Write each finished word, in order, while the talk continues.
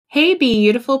Hey,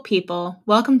 beautiful people.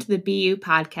 Welcome to the BU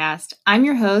podcast. I'm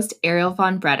your host, Ariel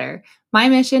Von Bretter. My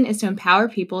mission is to empower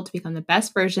people to become the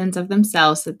best versions of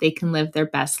themselves so that they can live their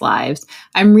best lives.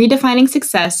 I'm redefining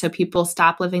success so people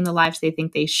stop living the lives they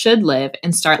think they should live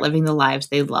and start living the lives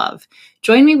they love.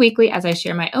 Join me weekly as I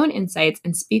share my own insights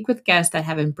and speak with guests that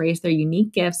have embraced their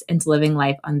unique gifts into living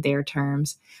life on their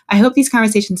terms. I hope these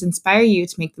conversations inspire you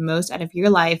to make the most out of your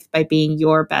life by being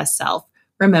your best self.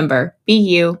 Remember, be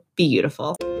you, be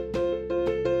beautiful.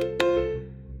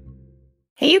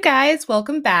 Hey, you guys,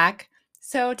 welcome back.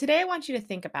 So, today I want you to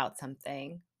think about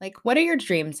something. Like, what are your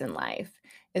dreams in life?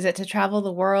 Is it to travel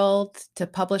the world, to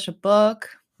publish a book,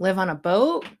 live on a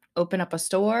boat, open up a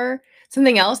store?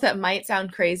 Something else that might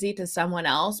sound crazy to someone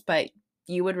else, but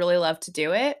you would really love to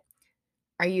do it?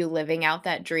 Are you living out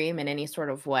that dream in any sort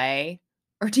of way?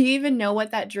 Or do you even know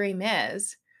what that dream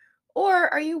is?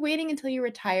 Or are you waiting until you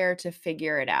retire to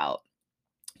figure it out?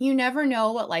 You never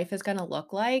know what life is going to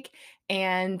look like.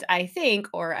 And I think,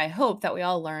 or I hope that we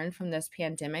all learn from this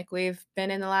pandemic we've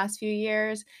been in the last few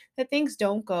years, that things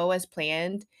don't go as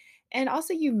planned. And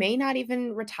also, you may not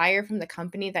even retire from the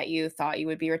company that you thought you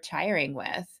would be retiring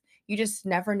with. You just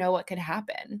never know what could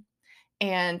happen.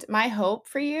 And my hope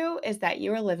for you is that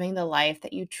you are living the life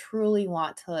that you truly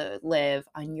want to live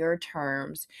on your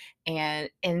terms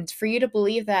and for you to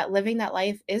believe that living that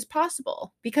life is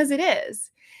possible because it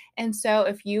is. And so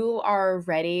if you are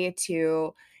ready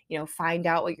to, find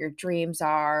out what your dreams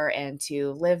are and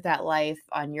to live that life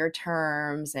on your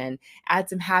terms and add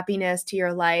some happiness to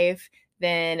your life,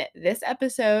 then this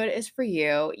episode is for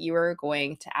you. You are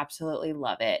going to absolutely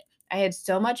love it. I had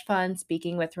so much fun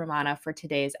speaking with Romana for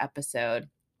today's episode.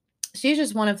 She's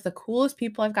just one of the coolest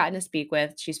people I've gotten to speak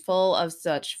with. She's full of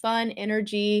such fun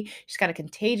energy. She's got a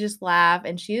contagious laugh,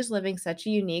 and she is living such a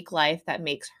unique life that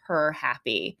makes her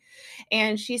happy.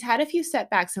 And she's had a few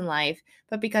setbacks in life,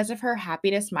 but because of her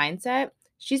happiness mindset,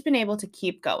 she's been able to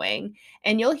keep going.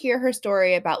 And you'll hear her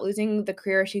story about losing the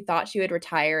career she thought she would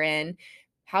retire in,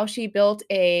 how she built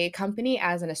a company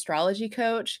as an astrology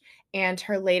coach, and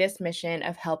her latest mission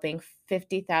of helping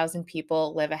 50,000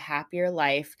 people live a happier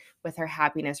life with her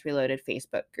Happiness Reloaded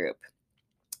Facebook group.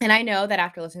 And I know that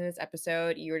after listening to this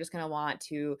episode, you're just going to want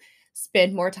to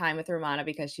spend more time with Romana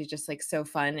because she's just like so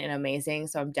fun and amazing.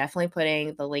 So I'm definitely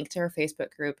putting the link to her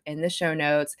Facebook group in the show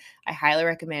notes. I highly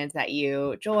recommend that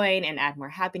you join and add more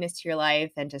happiness to your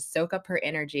life and just soak up her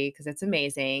energy because it's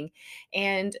amazing.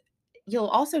 And you'll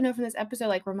also know from this episode,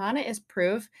 like Romana is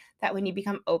proof that when you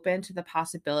become open to the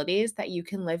possibilities that you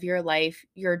can live your life,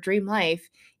 your dream life,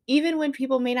 even when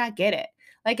people may not get it.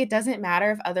 Like it doesn't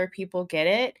matter if other people get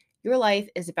it. Your life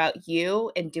is about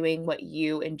you and doing what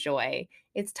you enjoy.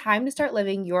 It's time to start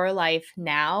living your life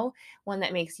now, one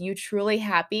that makes you truly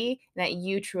happy and that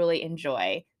you truly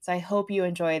enjoy. So I hope you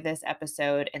enjoy this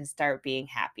episode and start being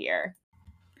happier.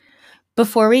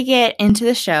 Before we get into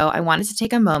the show, I wanted to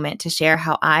take a moment to share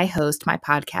how I host my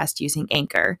podcast using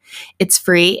Anchor. It's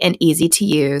free and easy to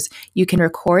use. You can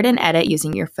record and edit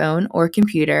using your phone or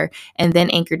computer, and then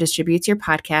Anchor distributes your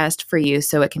podcast for you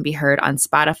so it can be heard on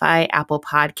Spotify, Apple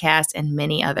Podcasts, and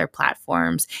many other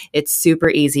platforms. It's super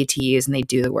easy to use, and they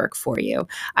do the work for you.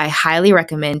 I highly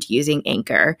recommend using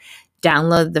Anchor.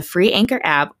 Download the free Anchor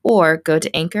app or go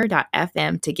to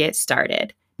anchor.fm to get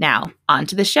started. Now, on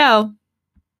to the show.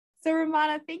 So,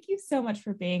 Romana, thank you so much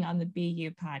for being on the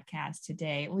BU podcast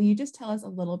today. Will you just tell us a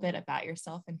little bit about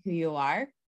yourself and who you are?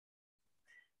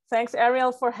 Thanks,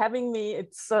 Ariel, for having me.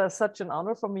 It's such an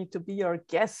honor for me to be your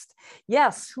guest.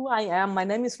 Yes, who I am. My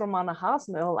name is Romana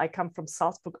Hasmel. I come from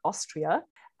Salzburg, Austria.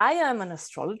 I am an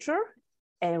astrologer,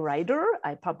 a writer.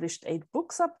 I published 8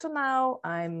 books up to now.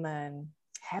 I'm a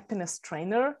happiness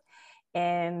trainer.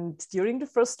 And during the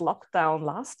first lockdown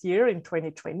last year in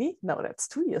 2020, no, that's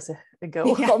 2 years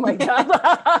ago. Yeah. Oh my God.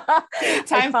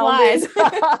 Time flies.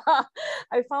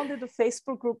 I founded a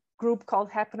Facebook group called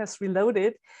Happiness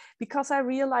Reloaded because I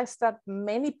realized that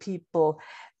many people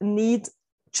need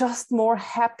just more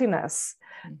happiness,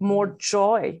 more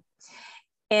joy.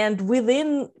 And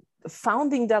within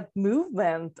founding that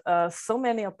movement, so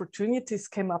many opportunities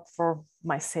came up for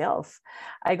myself.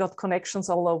 I got connections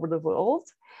all over the world.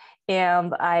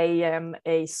 And I am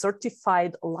a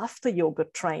certified laughter yoga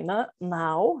trainer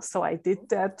now. So I did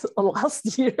that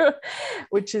last year,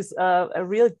 which is a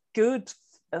real good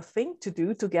thing to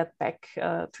do to get back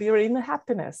to your inner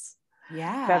happiness.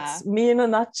 Yeah. That's me in a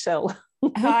nutshell.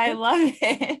 Oh, I love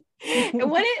it. And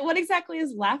what exactly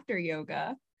is laughter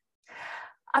yoga?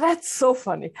 That's so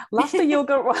funny. Laughter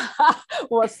yoga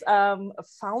was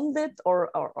founded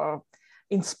or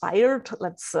inspired,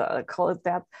 let's call it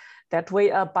that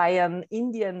way, by an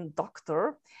Indian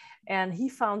doctor And he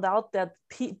found out that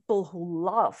people who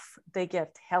laugh, they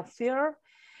get healthier,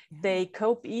 they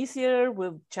cope easier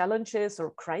with challenges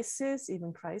or crises,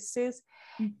 even crises.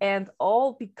 And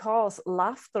all because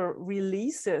laughter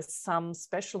releases some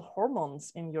special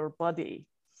hormones in your body.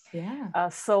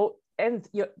 And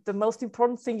the most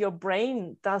important thing, your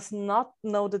brain does not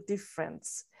know the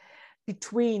difference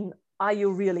between, are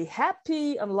you really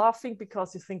happy and laughing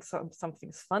because you think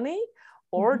something's funny,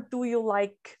 or do you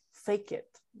like fake it?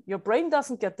 Your brain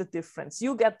doesn't get the difference.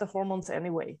 You get the hormones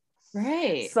anyway.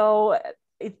 Right. So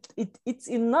it's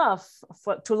enough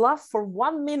to laugh for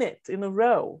 1 minute in a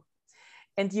row,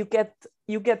 and you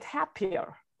get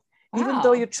happier. Wow. Even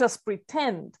though you just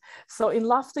pretend. So in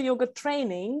laughter yoga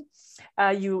training,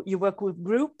 you work with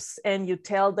groups and you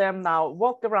tell them, now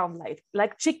walk around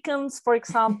like chickens, for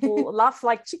example, laugh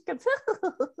like chickens,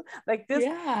 like this.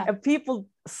 Yeah. And people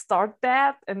start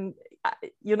that. And,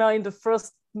 in the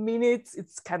first minutes,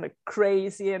 it's kind of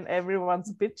crazy and everyone's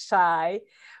a bit shy.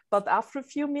 But after a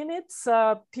few minutes,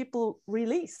 people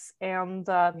release and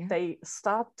they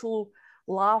start to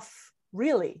laugh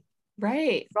really.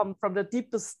 Right. From the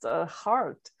deepest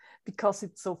heart, because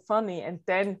it's so funny. And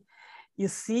then you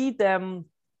see them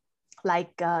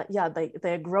like,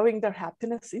 they're growing their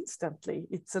happiness instantly.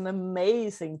 It's an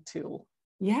amazing tool.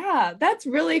 Yeah, that's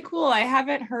really cool. I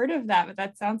haven't heard of that, but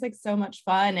that sounds like so much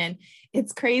fun. And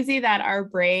it's crazy that our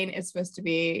brain is supposed to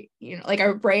be, like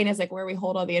our brain is like where we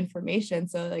hold all the information.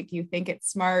 So like you think it's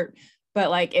smart,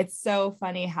 but like, it's so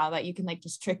funny how that you can like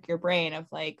just trick your brain of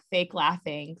like fake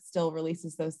laughing still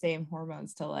releases those same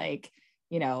hormones to like,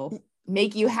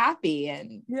 make you happy.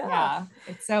 And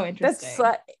it's so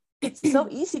interesting. It's so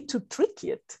easy to trick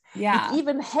it. Yeah. It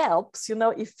even helps,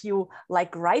 if you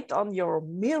like write on your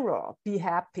mirror, be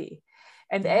happy.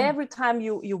 And every time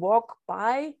you walk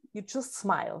by, you just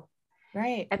smile.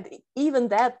 Right. And even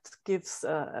that gives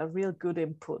a real good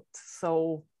input.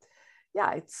 So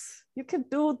you can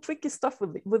do tricky stuff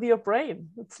with your brain.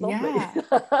 It's lovely.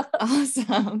 Yeah.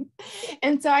 Awesome.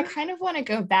 And so I kind of want to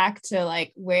go back to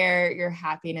like where your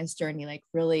happiness journey like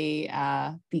really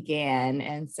began.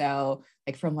 And so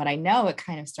like from what I know, it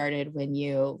kind of started when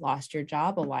you lost your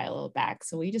job a while back.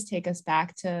 So will you just take us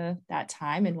back to that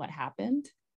time and what happened?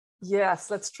 Yes,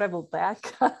 let's travel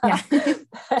back. Yeah.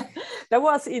 That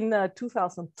was in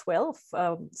 2012,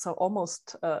 so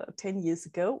almost 10 years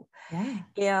ago. Yeah.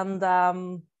 And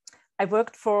I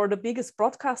worked for the biggest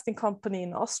broadcasting company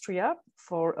in Austria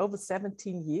for over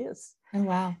 17 years. Oh,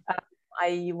 wow.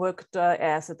 I worked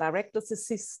as a director's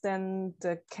assistant,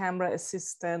 a camera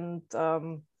assistant,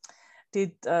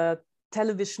 did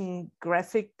television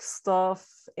graphic stuff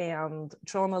and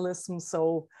journalism.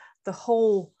 So the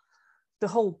whole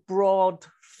broad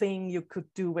thing you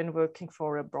could do when working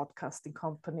for a broadcasting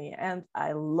company. And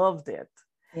I loved it.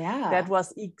 Yeah. That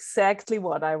was exactly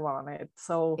what I wanted.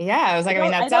 So I was like,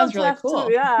 that sounds really cool.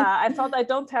 I thought I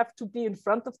don't have to be in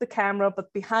front of the camera,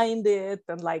 but behind it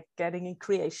and like getting in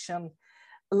creation.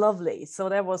 Lovely. So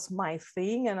that was my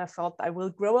thing. And I thought I will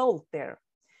grow old there.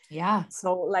 Yeah.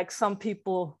 So like some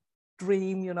people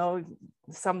dream,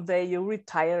 someday you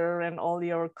retire and all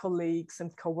your colleagues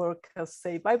and coworkers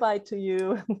say bye-bye to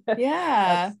you.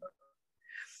 Yeah.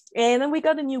 And then we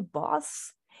got a new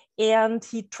boss, and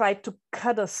he tried to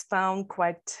cut us down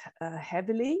quite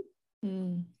heavily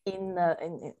in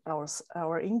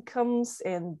our incomes,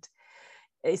 and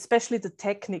especially the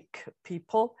technic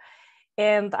people.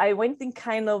 And I went in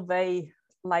kind of a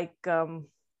like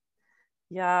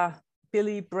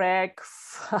Billy Bragg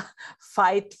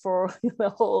fight for the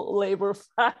whole labor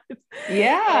fight.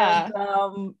 Yeah.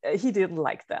 And he didn't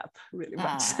like that really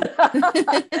much.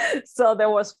 So there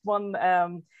was one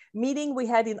meeting we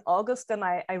had in August, and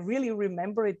I really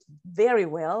remember it very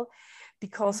well,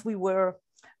 because we were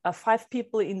 5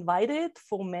 people invited,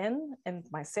 4 men and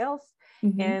myself.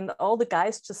 And all the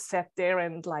guys just sat there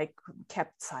and like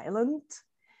kept silent.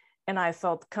 And I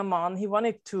thought, come on, he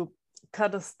wanted to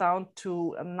cut us down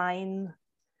to €9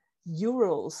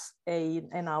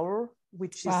 an hour,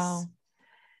 which is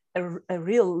a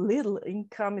real little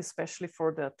income, especially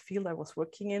for that field I was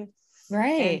working in.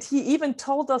 Right. And he even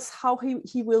told us how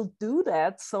he will do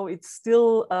that, so it's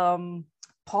still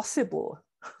possible.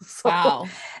 So, wow.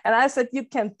 And I said, you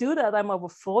can't do that. I'm over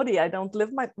 40. I don't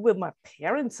live with my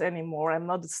parents anymore. I'm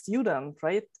not a student,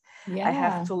 right? Yeah. I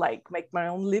have to like make my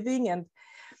own living. And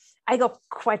I got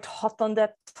quite hot on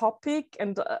that topic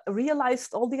and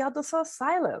realized all the others are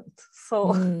silent.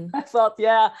 So I thought,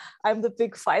 I'm the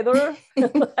big fighter.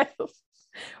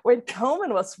 Went home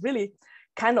and was really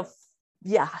kind of,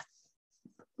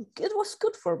 it was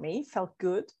good for me, felt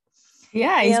good.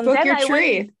 Yeah, you spoke your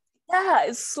truth. yeah,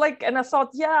 it's like, and I thought,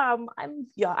 yeah,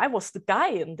 I was the guy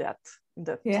in that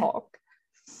talk.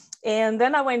 And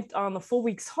then I went on a 4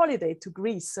 weeks holiday to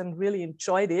Greece and really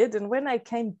enjoyed it. And when I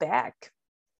came back,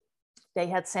 they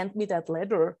had sent me that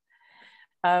letter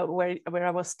where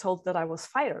I was told that I was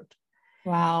fired.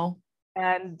 Wow.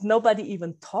 And nobody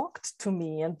even talked to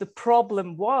me. And the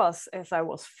problem was, as I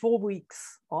was 4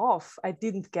 weeks off, I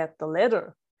didn't get the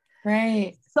letter.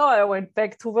 Right. So I went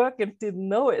back to work and didn't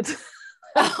know it.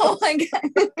 Oh my God.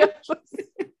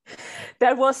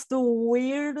 That was the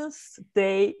weirdest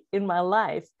day in my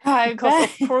life. I Because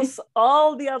bet. of course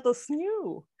all the others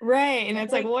knew. Right. And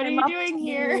it's they like, what are came you up doing to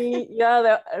here? me. Yeah,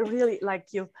 they're really like,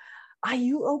 are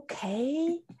you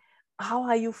okay? How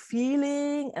are you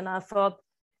feeling? And I thought,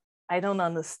 I don't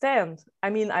understand.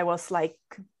 I mean, I was like,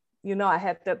 I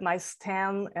had that nice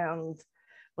tan and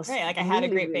was Right. Like I really had a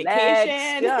great relaxed.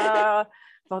 vacation. Yeah.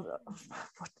 But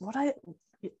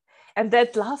and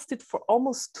that lasted for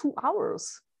almost 2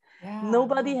 hours. Yeah.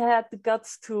 Nobody had the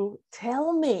guts to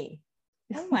tell me.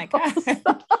 Oh my God.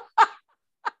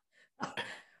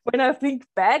 When I think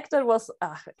back, that was,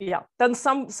 yeah. Then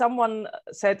someone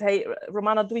said, hey,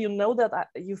 Romana, do you know that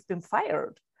you've been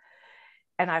fired?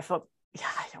 And I thought,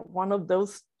 yeah, one of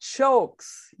those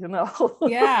jokes,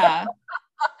 Yeah.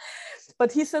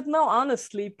 But he said, no,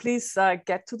 honestly, please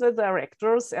get to the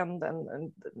directors and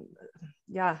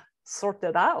yeah, sort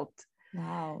it out.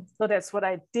 Wow. So that's what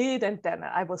I did. And then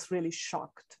I was really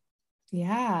shocked.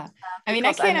 Yeah. I mean,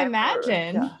 I can't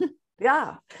imagine.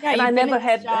 Yeah. Yeah. And I You've been never in this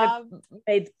had job.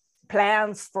 made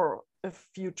plans for a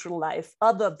future life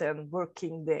other than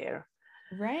working there.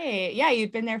 Right. Yeah.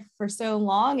 You've been there for so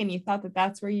long and you thought that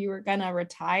that's where you were going to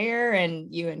retire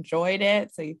and you enjoyed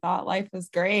it. So you thought life was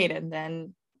great. And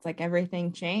then it's like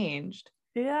everything changed.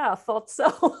 Yeah, I thought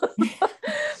so.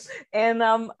 And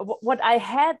what I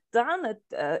had done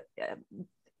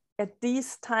at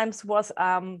these times was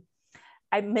I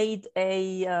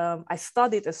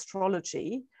studied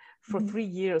astrology for 3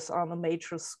 years on a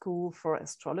major school for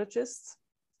astrologists.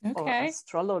 Or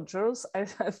astrologers, I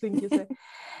think you say.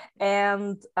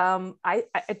 And I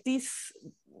at this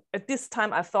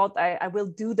time I thought I will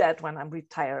do that when I'm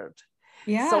retired.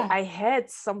 Yeah. So I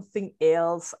had something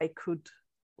else I could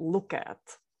look at.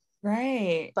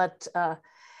 Right. But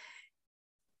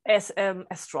as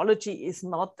astrology is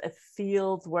not a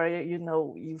field where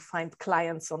you find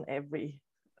clients on every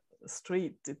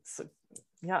street. It's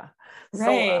yeah.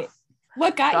 Right. So,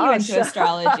 what got you into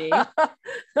astrology?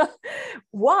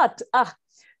 What?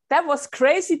 That was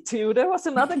crazy too. There was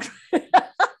another.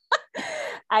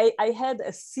 I had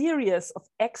a series of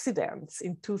accidents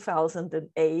in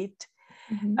 2008,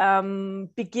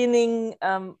 beginning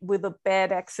with a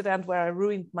bad accident where I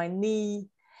ruined my knee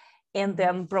and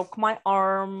then broke my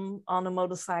arm on a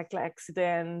motorcycle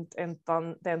accident and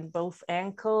then both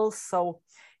ankles. So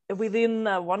within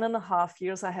 1.5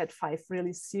 years, I had 5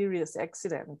 really serious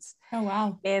accidents. Oh,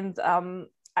 wow. And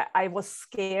I was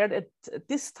scared at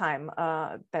this time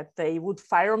that they would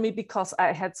fire me because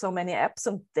I had so many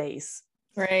absent days.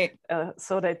 Right.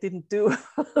 So they didn't do.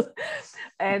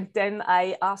 And then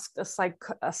I asked a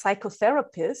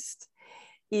psychotherapist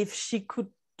if she could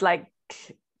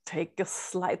take a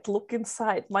slight look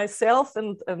inside myself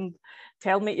and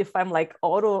tell me if I'm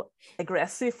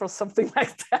auto-aggressive or something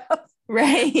like that.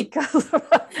 Right. Because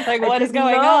what is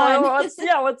going on?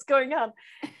 What's going on?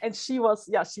 And she was,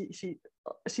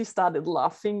 she started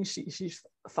laughing. She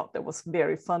thought that was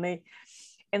very funny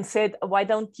and said, why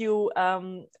don't you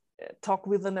talk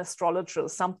with an astrologer?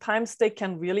 Sometimes they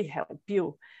can really help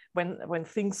you when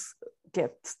things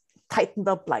get tightened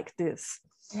up like this.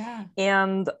 Yeah.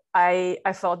 And I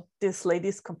thought this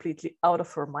lady's completely out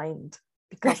of her mind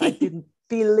because I didn't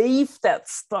believe that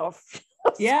stuff.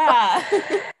 Yeah.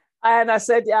 And I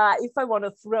said, yeah, if I want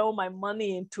to throw my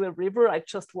money into a river, I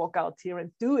just walk out here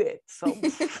and do it. So,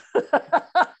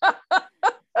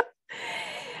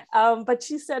 but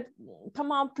she said,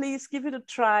 come on, please give it a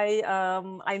try.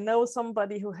 I know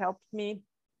somebody who helped me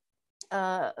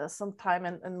sometime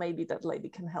and maybe that lady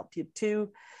can help you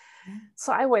too.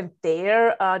 So I went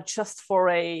there just for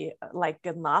an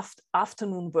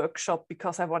afternoon workshop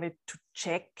because I wanted to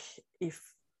check if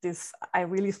this, I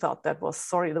really thought that was,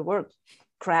 sorry, the word,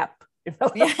 crap. Yeah,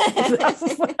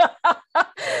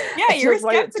 you're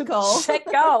skeptical.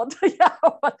 Check out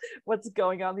what's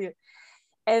going on here.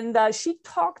 And she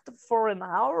talked for an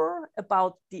hour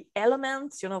about the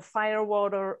elements, fire,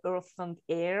 water, earth, and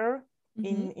air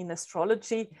in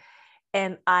astrology.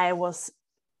 And I was,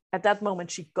 at that moment,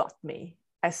 she got me.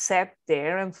 I sat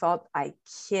there and thought, I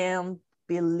can't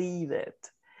believe it.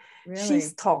 Really?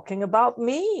 She's talking about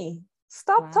me.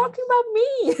 Stop talking about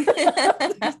me.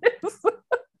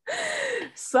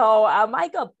 So I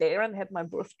got there and had my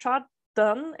birth chart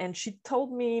done, and she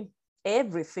told me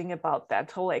everything about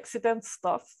that whole accident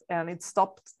stuff, and it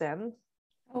stopped then.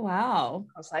 Oh, wow.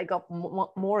 Because I got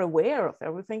more aware of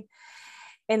everything.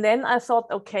 And then I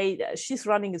thought, okay, she's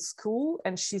running a school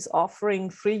and she's offering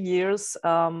 3 years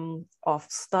of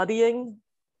studying.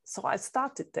 So I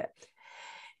started that.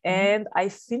 And I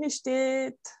finished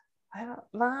it,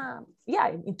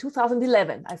 in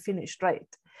 2011, I finished, right?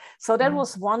 So that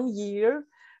was 1 year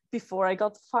before I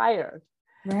got fired.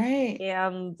 Right.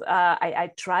 And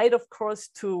I tried, of course,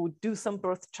 to do some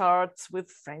birth charts with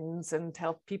friends and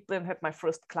help people and had my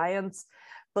first clients,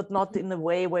 but not in a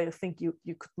way where you think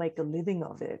you could make a living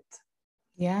of it.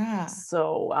 Yeah.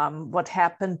 So what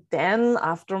happened then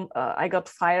after I got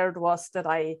fired was that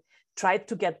I tried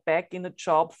to get back in a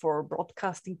job for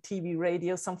broadcasting, TV,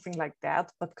 radio, something like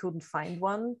that, but couldn't find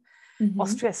one.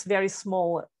 Austria is a very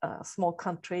small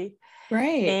country.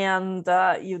 Right. And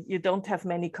you don't have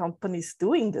many companies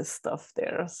doing this stuff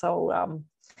there. So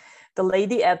the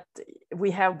lady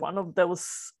we have one of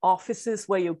those offices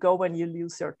where you go when you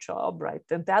lose your job, right?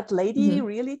 And that lady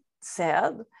really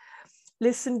said,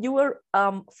 listen, you are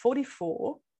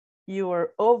 44, you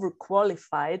are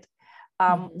overqualified.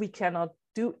 We cannot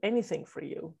do anything for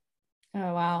you.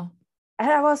 Oh, wow. And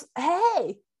I was,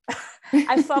 hey,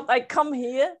 I thought I'd come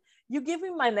here, you give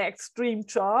me my next dream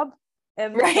job,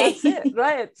 and that's it,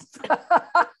 right?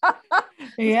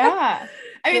 Yeah.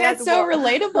 I mean, that's so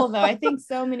relatable, though. I think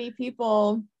so many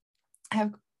people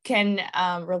can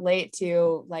relate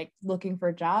to like looking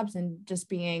for jobs and just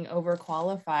being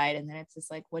overqualified. And then it's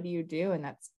just like, what do you do? And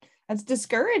that's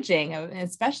discouraging,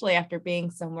 especially after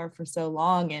being somewhere for so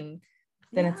long. And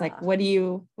then it's like, what do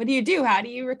you do? How do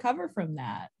you recover from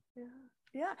that?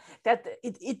 Yeah, that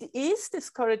it is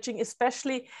discouraging,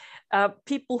 especially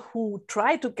people who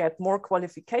try to get more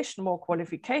qualification,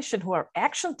 who are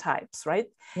action types, right?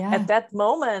 Yeah. At that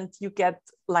moment, you get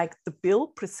like the bill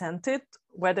presented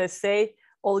where they say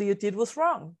all you did was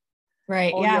wrong.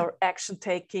 Right. All your action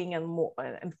taking and more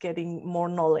and getting more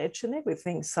knowledge and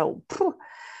everything. So,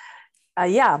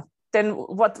 Then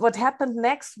what happened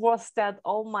next was that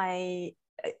all my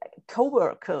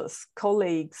co-workers,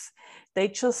 colleagues, they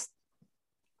just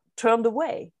turned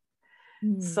away.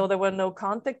 So there were no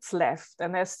contacts left.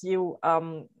 And as you,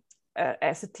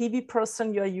 as a TV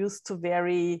person, you're used to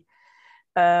very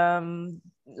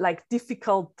like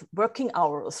difficult working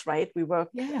hours, right? We work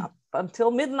up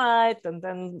until midnight and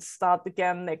then start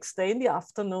again next day in the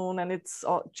afternoon, and it's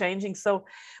all changing. So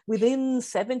within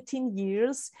 17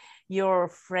 years, your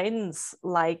friends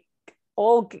like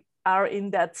all are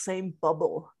in that same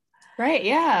bubble. Right,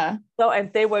 yeah. So,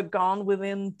 and they were gone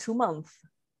within 2 months.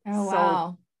 Oh, so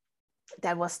wow.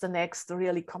 That was the next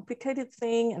really complicated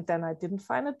thing. And then I didn't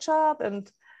find a job.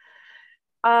 And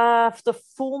after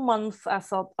 4 months, I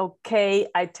thought, okay,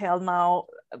 I tell now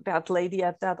that lady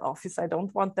at that office, I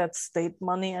don't want that state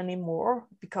money anymore,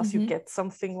 because you get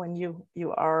something when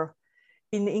you are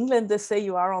in England, they say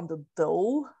you are on the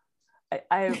dole.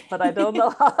 But I don't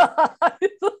know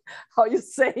how you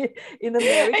say it in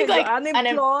America. Like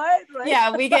unemployed, right?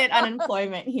 Yeah, we get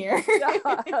unemployment here.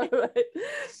 Right.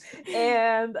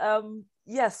 And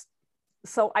yes,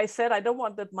 so I said I don't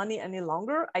want that money any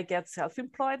longer. I get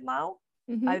self-employed now.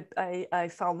 I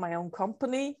found my own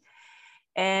company,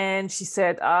 and she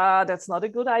said, that's not a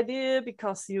good idea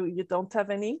because you don't have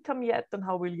any income yet, and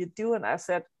how will you do? And I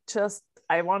said,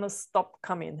 I want to stop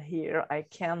coming here. I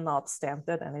cannot stand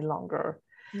that any longer.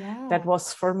 Yeah. That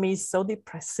was for me so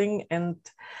depressing. And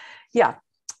yeah,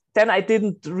 then I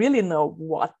didn't really know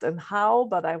what and how,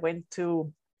 but I went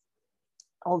to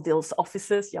all those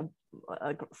offices,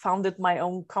 founded my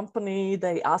own company.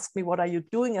 They asked me, what are you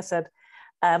doing? I said,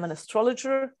 I'm an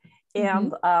astrologer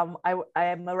and I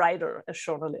am a writer, a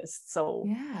journalist. So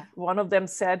one of them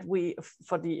said,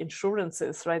 for the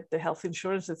insurances, right, the health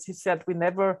insurances, he said, we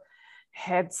never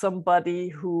had somebody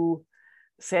who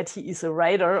said he is a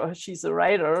writer or she's a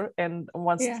writer and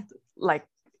wants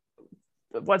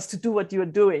to do what you're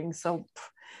doing. So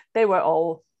they were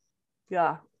all,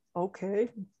 okay.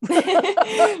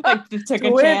 Like took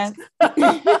a chance.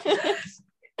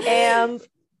 And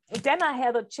then I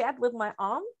had a chat with my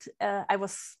aunt. I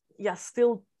was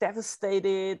still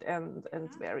devastated and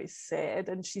very sad.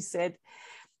 And she said,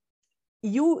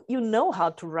 you know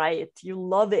how to write, you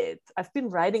love it. I've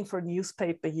been writing for a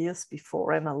newspaper years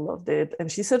before and I loved it.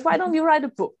 And she said, why don't you write a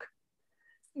book?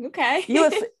 Okay.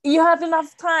 You have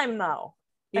enough time now.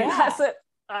 Yeah. And I said,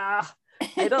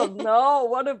 I don't know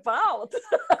what about.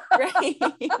 Right.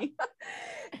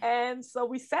 And so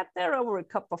we sat there over a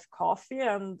cup of coffee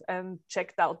and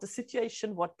checked out the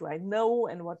situation. What do I know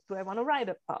and what do I want to write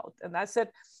about? And I said,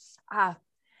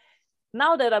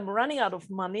 now that I'm running out of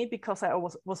money, because I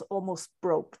was almost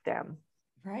broke then.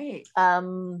 Right.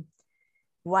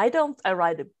 Why don't I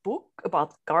write a book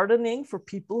about gardening for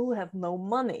people who have no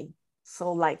money?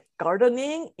 So like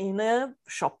gardening in a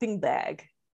shopping bag,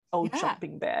 old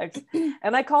shopping bags.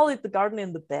 And I call it The Garden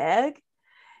in the Bag.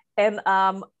 And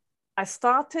I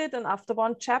started, and after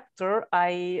one chapter,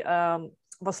 I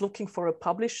was looking for a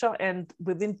publisher, and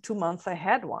within 2 months I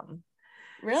had one.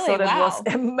 Really? So that was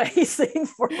amazing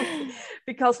for me,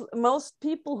 because most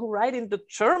people who write in the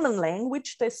German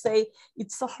language, they say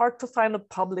it's so hard to find a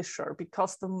publisher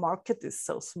because the market is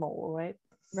so small, right?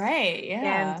 Right,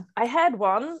 yeah. And I had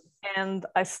one, and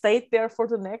I stayed there for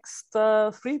the next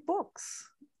 3 books.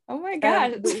 Oh my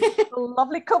God. A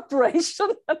lovely cooperation.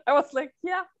 And I was like,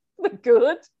 yeah,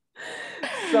 good.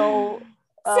 So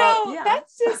yeah.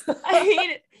 That's just, I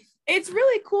mean, it's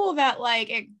really cool that like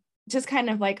it just kind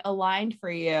of like aligned for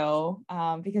you,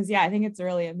 because yeah, I think it's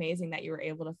really amazing that you were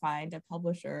able to find a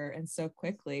publisher and so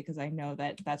quickly, because I know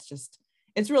that that's just,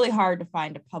 it's really hard to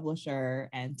find a publisher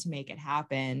and to make it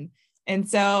happen. And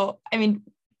so, I mean,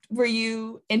 were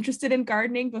you interested in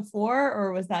gardening before,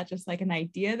 or was that just like an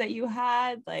idea that you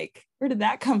had? Like, where did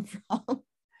that come from?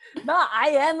 No, I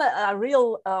am a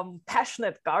real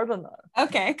passionate gardener.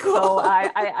 Okay, cool. So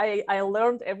I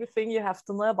learned everything you have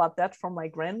to know about that from my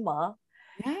grandma.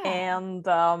 Yeah. And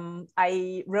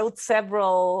I wrote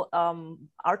several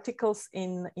articles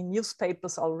in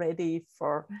newspapers already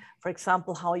for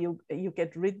example, how you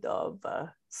get rid of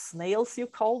snails, you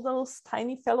call those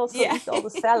tiny fellows who eat all the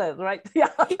salad, right?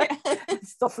 Yeah.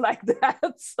 Stuff like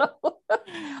that. So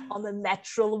on a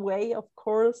natural way, of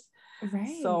course.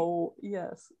 Right. So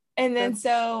yes. And then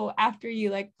so after you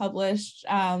like published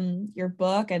your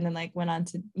book and then like went on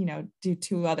to, you know, do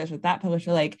 2 others with that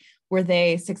publisher, like were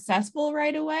they successful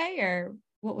right away, or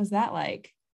what was that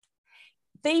like?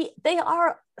 They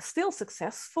are still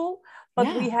successful, but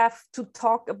we have to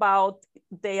talk about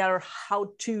they are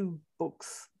how-to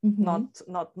books,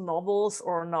 not novels,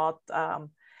 or not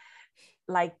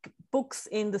like books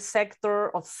in the sector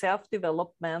of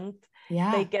self-development.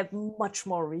 They get much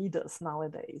more readers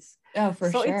nowadays. Oh,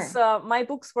 for sure. It's my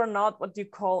books were not what you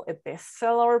call a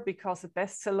bestseller, because a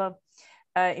bestseller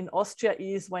in Austria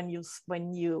is when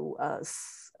you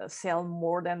sell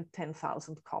more than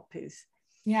 10,000 copies.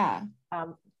 Yeah.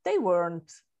 They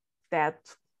weren't that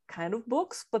kind of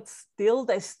books, but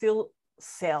they still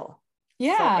sell.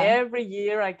 Yeah. So every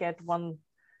year I get one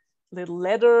little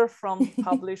letter from the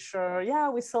publisher. Yeah,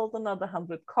 we sold another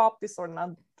 100 copies or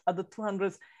another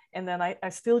 200, and then I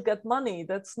still get money.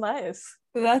 That's nice.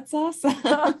 That's awesome.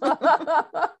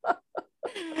 I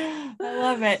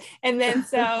love it. And then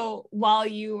so while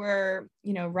you were,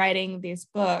 you know, writing these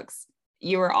books,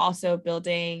 you were also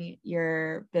building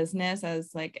your business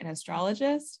as like an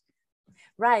astrologist.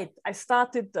 Right. I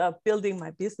started building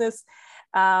my business,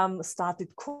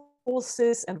 started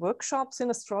courses and workshops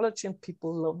in astrology, and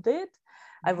people loved it.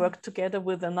 I worked together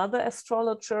with another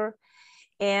astrologer,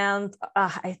 and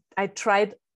I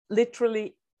tried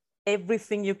literally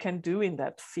everything you can do in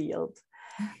that field.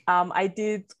 I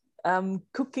did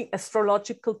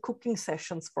astrological cooking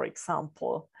sessions, for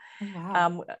example,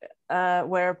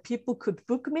 where people could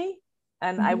book me,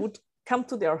 and I would come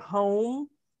to their home.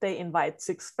 They invite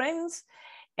 6 friends,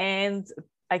 and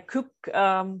I cook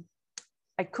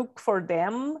for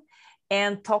them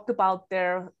and talk about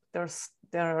their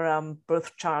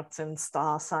birth charts and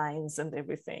star signs and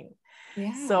everything.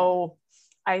 Yeah. So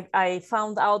I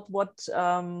found out what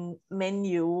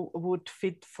menu would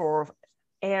fit for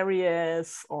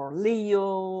Aries or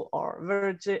Leo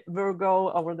or Virgo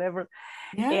or whatever.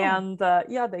 Yeah. And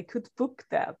they could book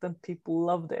that, and people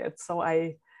loved it. So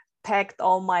I packed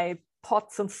all my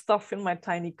pots and stuff in my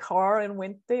tiny car and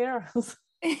went there.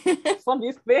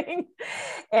 Funny thing.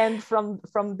 And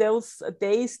from those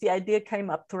days, the idea came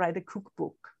up to write a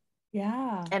cookbook.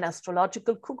 Yeah. An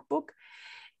astrological cookbook.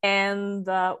 And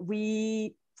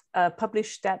we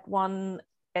published that one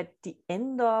at the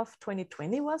end of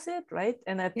 2020, was it, right?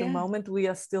 And at the moment, we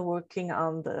are still working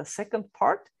on the second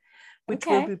part, which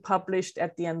will be published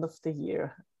at the end of the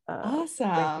year.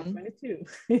 Awesome. 2022.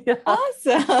 Yeah.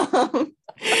 Awesome.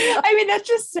 I mean, that's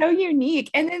just so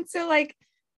unique. And then so like,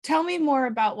 tell me more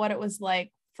about what it was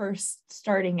like first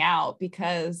starting out,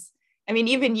 because I mean,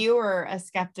 even you were a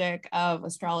skeptic of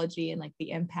astrology and like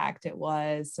the impact it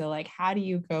was. So like, how do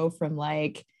you go from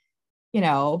like, you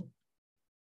know,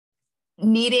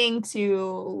 needing to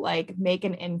like make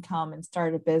an income and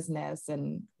start a business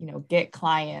and, you know, get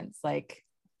clients? Like,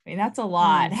 I mean, that's a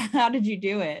lot. How did you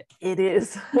do it? It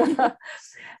is.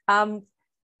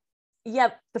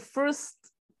 Yeah, the first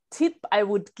tip I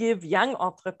would give young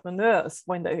entrepreneurs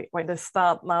when they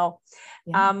start now,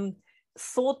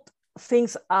 sort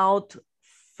things out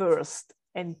first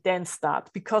and then start,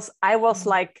 because I was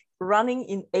like running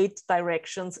in 8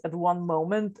 directions at one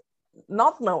moment,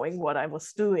 not knowing what I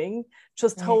was doing,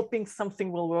 just hoping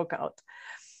something will work out.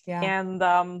 And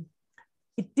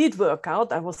it did work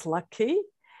out. I was lucky.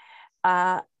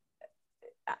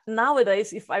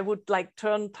 Nowadays, if I would like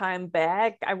turn time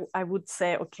back, I would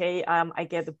say, okay, I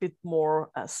get a bit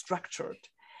more structured.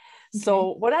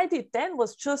 So what I did then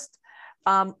was just,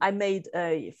 I made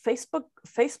a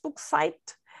Facebook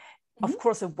site, of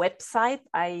course, a website.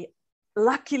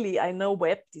 Luckily, I know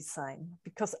web design,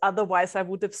 because otherwise I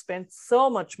would have spent so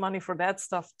much money for that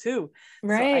stuff too.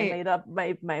 So I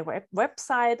made my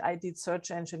website. I did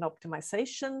search engine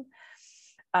optimization,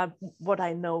 what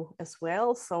I know as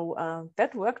well. So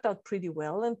that worked out pretty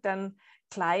well. And then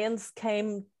clients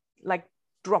came like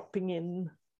dropping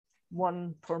in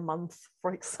 1 per month,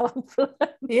 for example.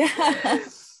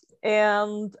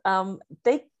 And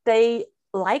they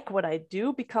like what I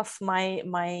do, because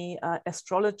my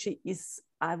astrology is,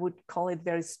 I would call it,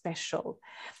 very special.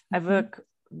 I work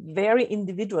very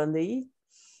individually.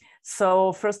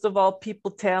 So first of all,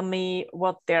 people tell me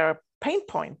what their pain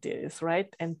point is,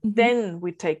 right? And then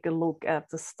we take a look at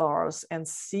the stars and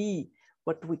see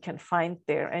what we can find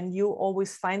there. And you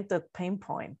always find that pain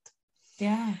point.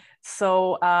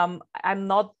 So I'm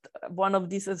not one of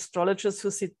these astrologers who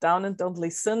sit down and don't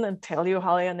listen and tell you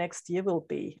how your next year will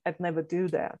be. I'd never do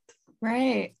that.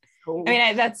 So, I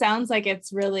mean, that sounds like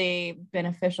it's really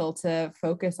beneficial to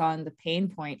focus on the pain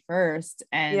point first.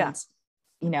 And,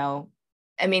 you know,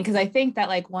 I mean, because I think that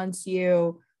like once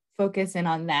you focus in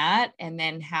on that, and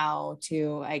then how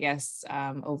to, I guess,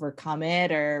 overcome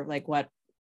it, or like what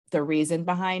the reason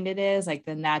behind it is, like,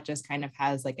 then that just kind of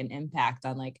has like an impact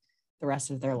on like the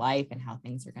rest of their life and how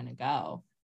things are going to go.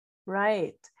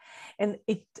 Right. And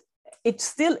it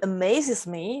still amazes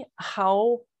me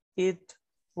how it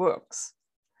works.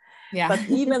 But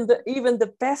even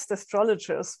the best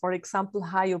astrologers, for example,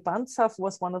 Hajo Banzhaf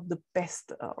was one of the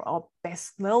best or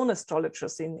best known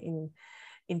astrologers in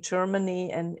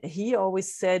Germany, and he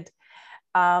always said,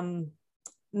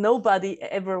 nobody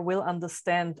ever will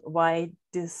understand why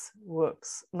this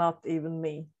works, not even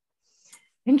me.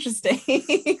 Interesting.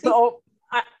 So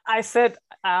I said,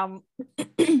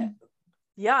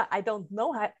 yeah, I don't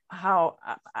know how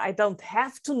I don't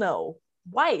have to know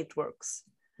why it works.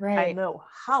 I know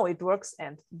how it works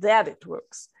and that it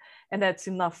works. And that's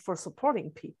enough for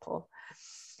supporting people.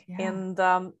 And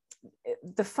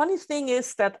the funny thing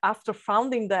is that after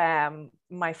founding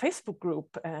my Facebook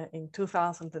group in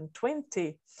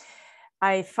 2020,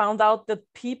 I found out that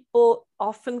people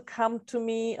often come to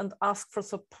me and ask for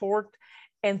support,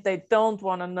 and they don't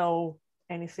want to know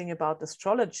anything about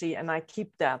astrology. And I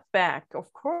keep that back,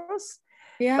 of course.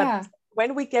 But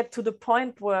when we get to the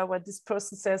point where this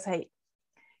person says, hey,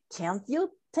 can't you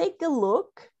take a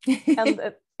look?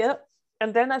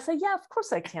 And then I say, yeah, of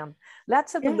course I can.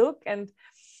 Let's have a look. And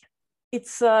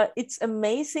it's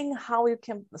amazing how you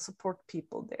can support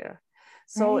people there.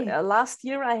 So last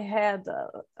year I had,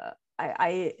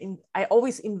 I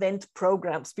always invent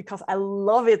programs because I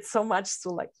love it so much to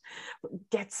like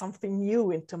get something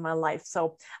new into my life.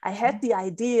 So I had the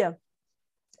idea,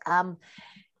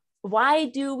 why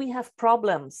do we have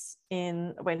problems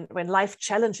when life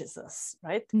challenges us,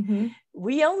 right?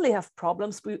 We only have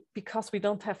problems because we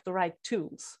don't have the right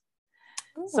tools.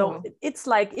 Ooh. So it's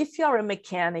like if you're a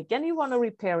mechanic and you want to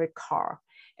repair a car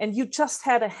and you just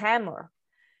had a hammer,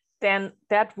 then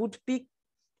that would be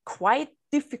quite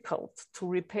difficult to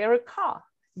repair a car.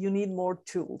 You need more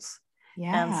tools.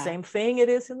 And same thing it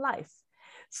is in life.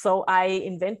 So I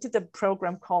invented a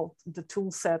program called the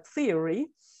Tool Set Theory,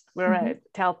 where I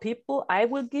tell people, I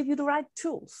will give you the right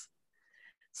tools.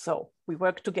 So we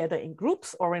work together in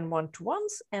groups or in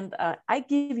one-to-ones, and I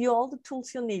give you all the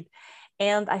tools you need.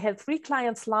 And I had 3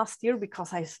 clients last year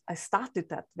because I started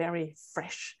that very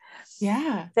fresh.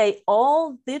 They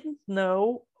all didn't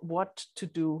know what to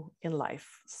do in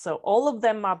life. So all of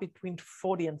them are between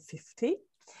 40 and 50.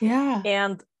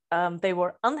 And they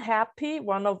were unhappy.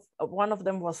 One of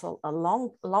them was a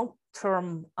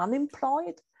long-term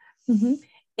unemployed.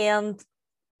 And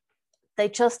they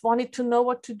just wanted to know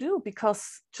what to do,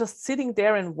 because just sitting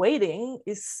there and waiting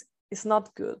is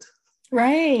not good.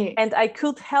 And I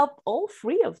could help all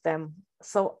 3 of them.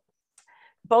 So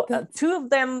both 2 of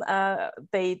them,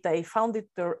 they founded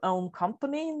their own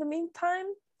company in the meantime.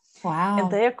 And Wow.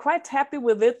 they are quite happy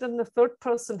with it. And the third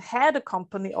person had a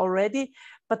company already,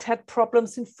 but had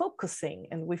problems in focusing.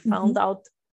 And we found out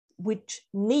which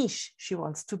niche she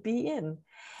wants to be in.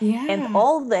 And Yeah.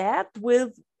 all that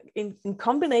in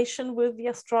combination with the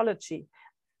astrology.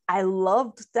 I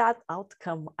loved that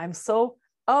outcome. I'm so,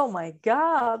 oh my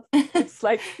God. It's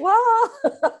like, wow.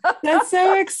 That's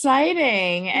so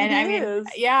exciting. And It I mean, is.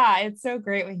 yeah, it's so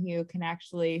great when you can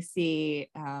actually see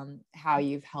how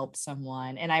you've helped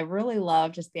someone. And I really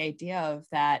love just the idea of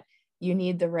that you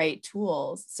need the right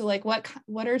tools. So like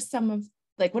what are some of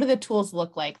like what do the tools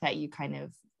look like that you kind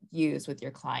of use with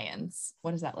your clients?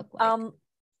 What does that look like?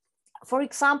 For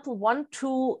example, one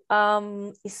tool,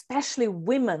 especially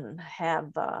women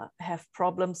have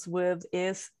problems with,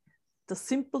 is the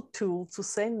simple tool to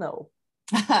say no.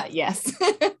 Yes.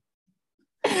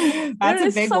 There That's a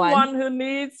is big one. someone who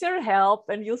needs your help,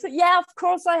 and you say, "Yeah, of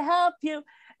course, I help you."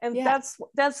 And Yeah.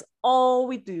 that's all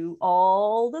we do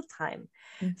all the time.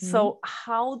 Mm-hmm. So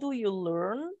how do you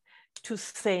learn to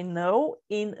say no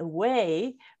in a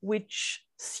way which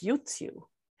suits you?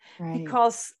 Right.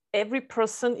 Because every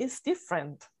person is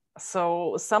different.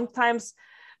 So sometimes,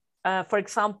 for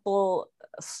example,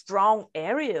 strong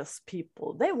Aries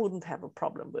people, they wouldn't have a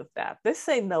problem with that. They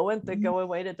say no and they go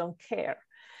away, they don't care.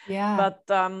 Yeah. But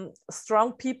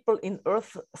strong people in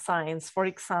earth signs, for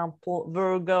example,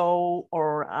 Virgo,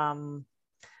 or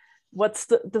what's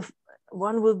the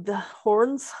one with the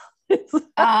horns?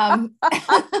 Oh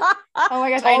my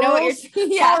gosh, Taurus, I know what you're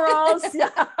yeah. Taurus,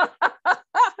 yeah.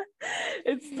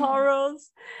 It's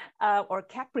Taurus or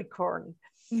Capricorn.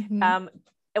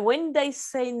 When they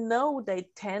say no, they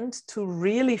tend to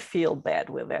really feel bad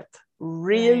with it.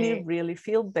 Really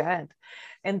feel bad.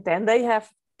 And then they have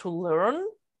to learn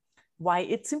why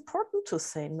it's important to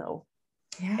say no.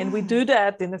 Yeah. And we do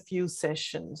that in a few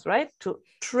sessions, right? To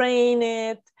train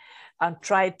it and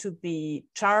try to be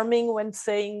charming when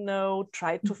saying no,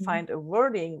 try to find a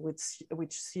wording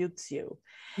which suits you.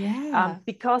 Yeah.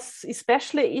 Because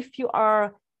especially if you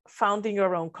are founding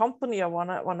your own company or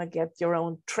want to get your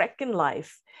own track in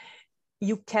life,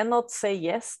 you cannot say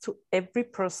yes to every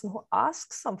person who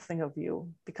asks something of you,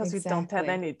 because you don't have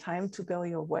any time to go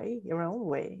your own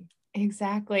way.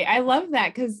 Exactly. I love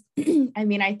that because I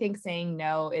mean, I think saying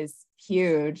no is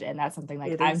huge, and that's something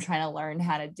like I'm trying to learn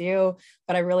how to do.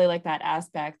 But I really like that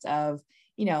aspect of,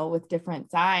 you know, with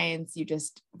different signs, you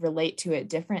just relate to it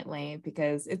differently,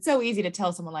 because it's so easy to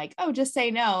tell someone like, oh, just say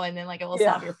no, and then like it will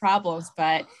solve your problems.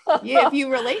 But if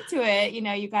you relate to it, you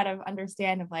know, you got to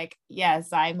understand of like,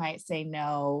 yes, I might say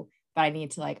no, but I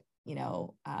need to like, you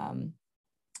know,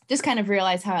 just kind of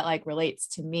realize how it like relates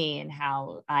to me and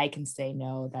how I can say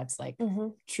no that's like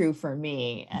true for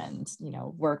me, and, you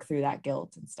know, work through that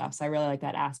guilt and stuff. So I really like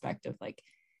that aspect of like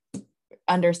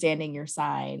understanding your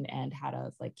sign and how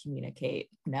to like communicate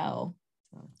no.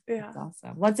 So that's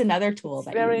awesome. What's another tool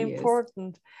that very you use?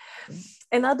 Important.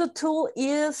 Another tool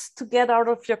is to get out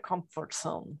of your comfort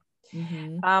zone.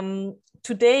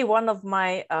 Today, one of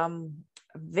my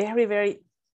very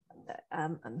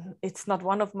it's not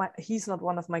one of my, he's not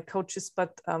one of my coaches,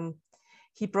 but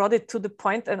he brought it to the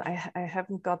point, and I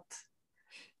haven't got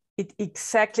it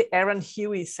exactly. Aaron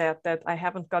Huey said that, I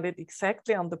haven't got it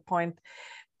exactly on the point,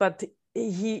 but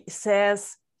he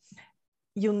says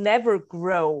you never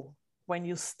grow when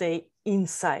you stay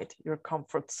inside your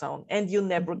comfort zone, and you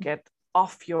never get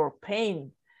off your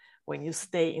pain when you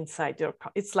stay inside your,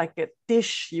 it's like a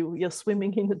dish, you're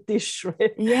swimming in a dish,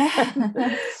 right?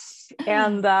 Yeah.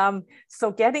 And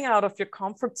so getting out of your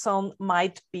comfort zone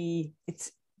might be,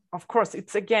 it's of course,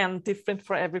 it's again different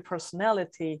for every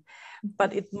personality,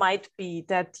 but it might be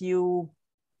that you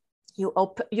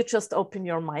just open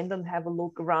your mind and have a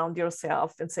look around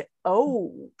yourself and say,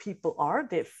 oh, people are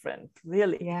different,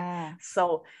 really. Yeah.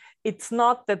 So it's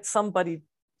not that somebody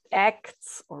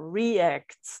acts or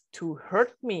reacts to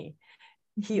hurt me.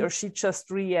 He or she just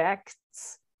reacts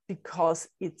because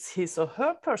it's his or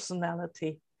her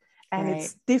personality, and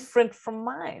it's different from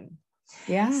mine.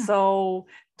 Yeah. So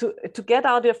to get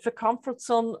out of the comfort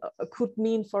zone could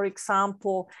mean, for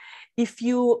example, if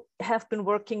you have been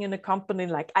working in a company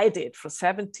like I did for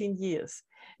 17 years,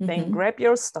 then grab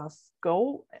your stuff,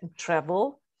 go and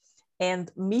travel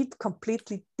and meet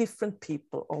completely different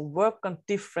people or work on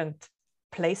different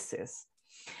places.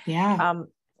 Yeah.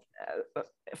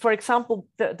 For example,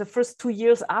 the first 2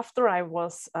 years after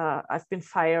I've been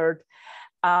fired,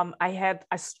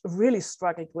 I really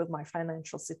struggled with my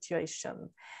financial situation.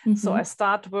 So I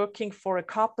started working for a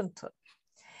carpenter.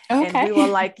 Okay. And we were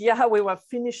like, we were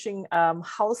finishing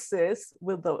houses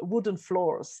with the wooden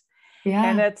floors. Yeah.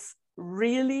 And it's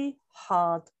really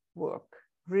hard work,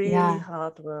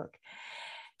 hard work.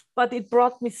 But it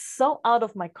brought me so out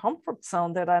of my comfort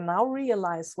zone that I now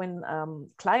realize when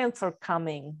clients are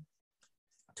coming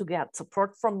to get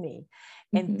support from me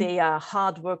and they are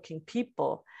hardworking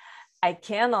people, I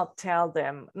cannot tell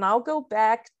them, now go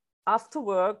back after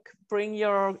work, bring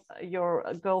your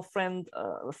girlfriend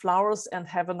flowers and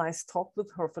have a nice talk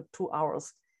with her for 2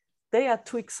 hours. They are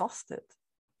too exhausted.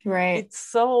 Right. It's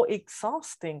so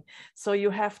exhausting. So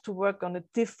you have to work on a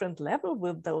different level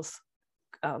with those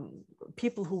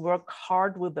people who work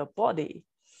hard with their body.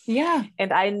 Yeah.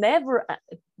 And I never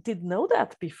did know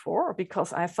that before,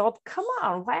 because I thought, come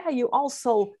on, why are you all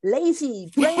so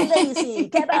lazy, brain lazy,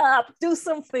 get up, do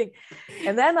something.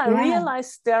 And then I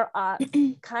realized there are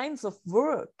kinds of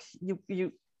work.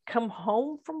 You come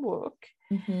home from work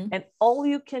and all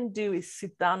you can do is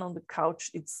sit down on the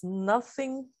couch. It's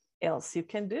nothing else you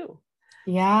can do.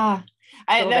 Yeah.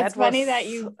 That's funny that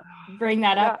you bring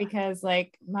that up, because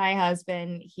like my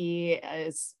husband, he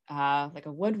is like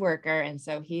a woodworker, and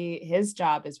so his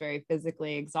job is very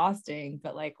physically exhausting,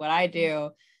 but like what I do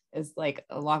is like,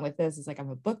 along with this, is like I'm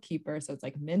a bookkeeper, so it's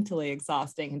like mentally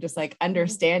exhausting, and just like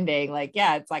understanding like,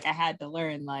 yeah, it's like I had to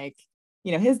learn, like,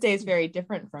 you know, his day is very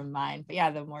different from mine, but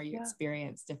yeah, the more you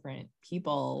experience different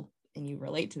people and you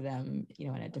relate to them, you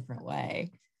know, in a different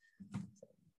way.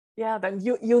 Yeah, then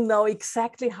you know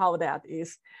exactly how that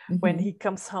is when he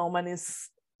comes home and is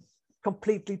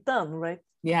completely done, right?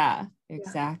 Yeah,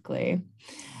 exactly.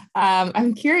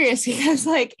 I'm curious because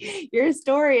like your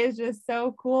story is just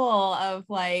so cool of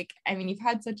like, I mean, you've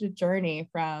had such a journey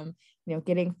from, you know,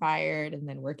 getting fired and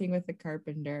then working with a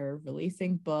carpenter,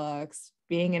 releasing books,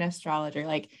 being an astrologer.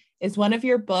 Like, is one of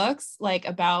your books like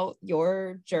about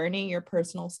your journey, your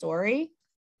personal story?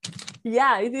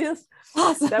 Yeah, it is.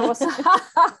 Awesome. That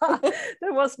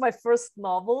was my first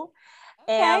novel.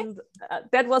 Okay. And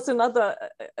that was another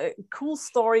cool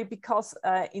story, because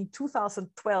in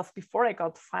 2012, before I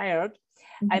got fired,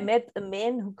 I met a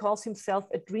man who calls himself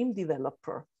a dream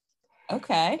developer.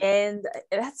 Okay. And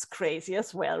that's crazy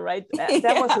as well, right?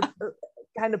 That was a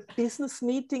kind of business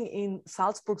meeting in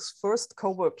Salzburg's first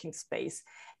co-working space.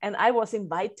 And I was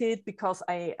invited because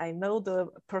I know the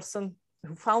person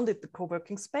who founded the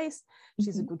co-working space.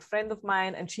 She's a good friend of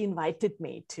mine, and she invited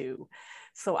me to.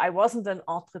 So I wasn't an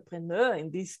entrepreneur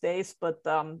in these days, but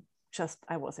just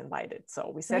I was invited.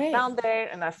 So we sat down there,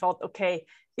 and I thought, okay,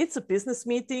 it's a business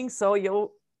meeting, so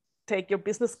you take your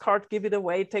business card, give it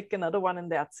away, take another one,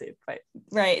 and that's it, right?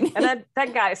 Right. And then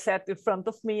that guy sat in front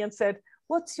of me and said,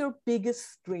 "What's your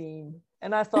biggest dream?"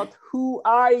 And I thought, who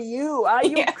are you? Are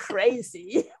you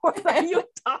crazy? What are you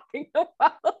talking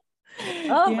about?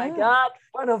 Oh my God,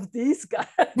 one of these guys.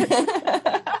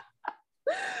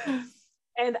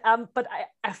 And but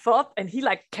I thought, and he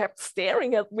like kept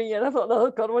staring at me, and I thought,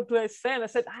 oh God, what do I say? And I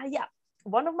said,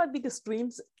 one of my biggest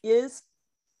dreams is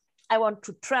I want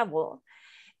to travel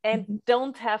and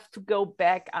don't have to go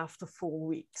back after 4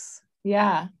 weeks.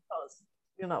 Yeah. Because,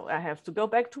 you know, I have to go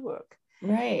back to work.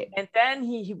 Right. And then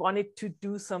he wanted to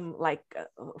do some like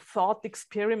thought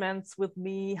experiments with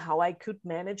me, how I could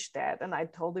manage that. And I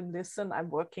told him, listen, I'm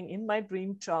working in my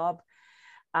dream job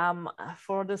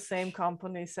for the same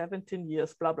company, 17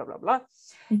 years, blah, blah, blah, blah.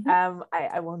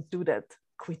 I won't do that,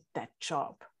 quit that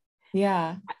job.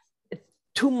 Yeah.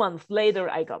 2 months later,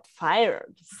 I got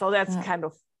fired. So that's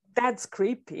that's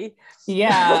creepy.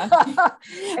 Yeah.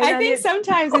 I think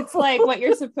sometimes it's like what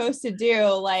you're supposed to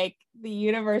do, like the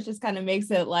universe just kind of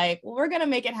makes it like, well, we're going to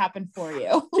make it happen for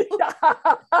you.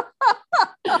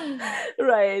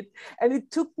 Right. And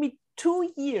it took me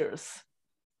 2 years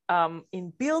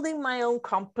in building my own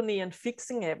company and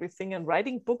fixing everything and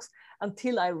writing books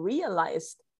until I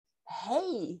realized,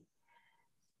 hey,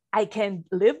 I can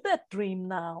live that dream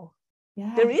now.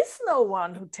 Yeah. There is no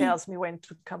one who tells me when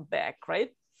to come back,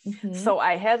 right? So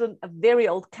I had a very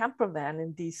old camper van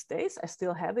in these days. I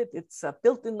still have it. It's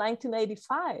built in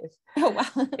 1985. Oh,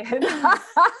 wow.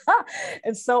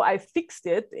 And so I fixed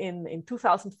it in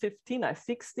 2015. I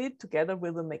fixed it together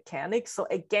with a mechanic. So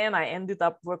again, I ended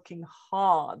up working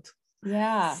hard.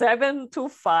 Yeah. 7 to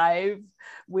 5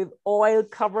 with oil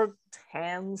covered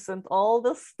hands and all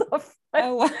the stuff.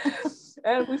 Oh, wow.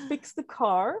 And we fixed the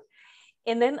car.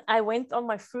 And then I went on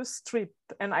my first trip,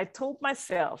 and I told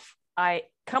myself, I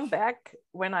come back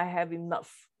when I have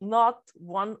enough, not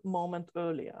one moment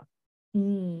earlier.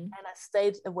 And I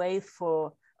stayed away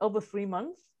for over 3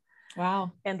 months.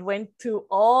 Wow. And went to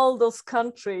all those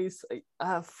countries,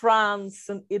 France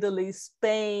and Italy,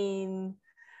 Spain,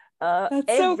 that's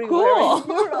everywhere so cool. In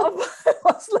Europe. It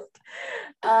was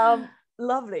like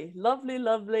lovely, lovely,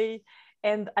 lovely.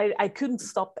 And I couldn't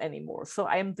stop anymore. So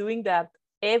I'm doing that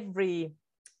every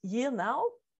year now.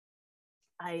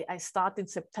 I start in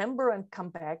September and come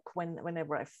back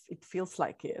whenever it feels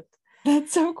like it.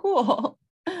 That's so cool.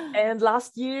 And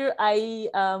last year I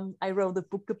wrote a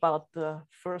book about the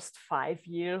first 5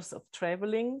 years of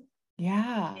traveling.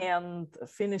 Yeah. And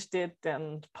finished it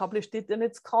and published it, and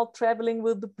it's called Traveling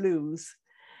with the Blues.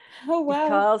 Oh,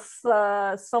 wow.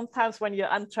 Because sometimes when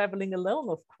I'm traveling alone,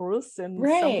 of course, and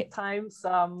sometimes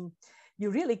you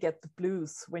really get the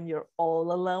blues when you're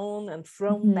all alone and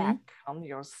thrown back on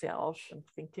yourself and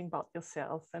thinking about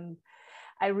yourself. And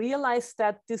I realized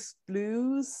that this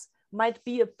blues might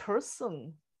be a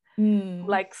person who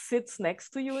like sits next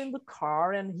to you in the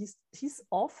car, and he's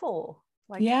awful,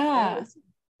 like always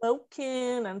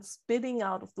smoking and spitting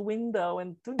out of the window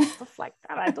and doing stuff like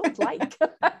that I don't like.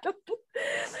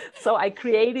 So I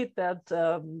created that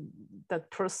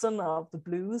person of the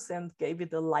blues and gave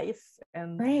it a life.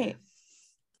 And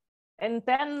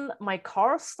then my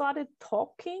car started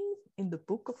talking in the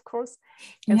book, of course.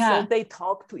 And so they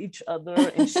talk to each other,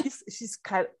 and she's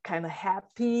kind of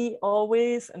happy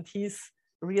always, and he's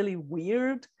really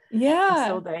weird. Yeah. And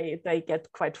so they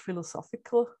get quite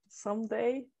philosophical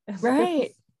someday.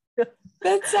 Right.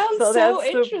 That sounds so that's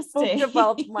interesting. The book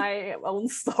about my own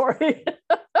story.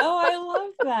 Oh, I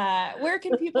love that. Where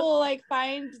can people like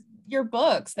find your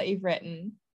books that you've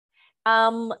written?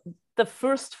 The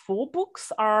first 4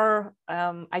 books are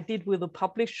I did with a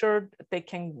publisher. They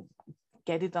can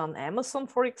get it on Amazon,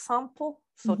 for example.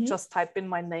 So just type in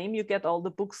my name, you get all the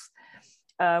books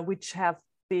which have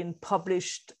been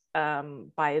published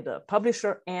by the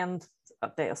publisher, and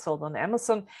they are sold on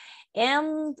Amazon.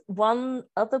 And one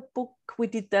other book, we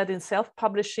did that in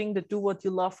self-publishing, the Do What You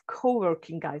Love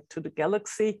Co-working Guide to the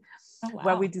Galaxy,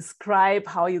 where we describe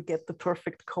how you get the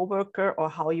perfect coworker or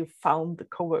how you found the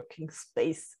co-working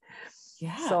space.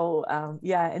 Yeah. So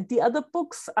and the other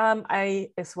books I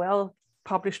as well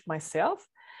published myself.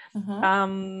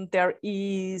 There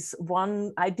is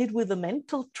one I did with a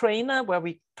mental trainer where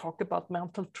we talk about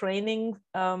mental training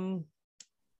from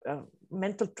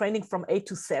A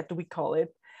to Z, we call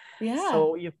it. Yeah.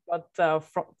 So you've got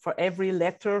for every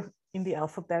letter in the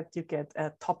alphabet, you get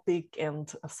a topic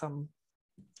and some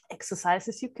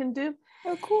exercises you can do.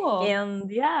 Oh, cool. And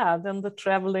then the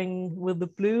Traveling with the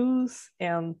Blues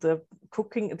and the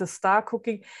cooking, the star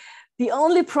cooking. The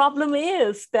only problem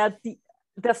is that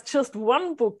there's just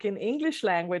one book in English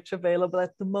language available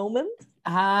at the moment.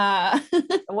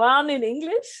 One in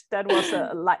English that was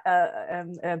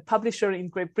a publisher in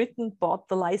Great Britain bought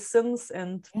the license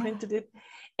and printed it.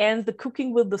 And the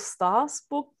Cooking with the Stars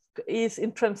book is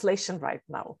in translation right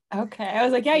now. Okay. I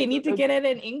was like, you need to get it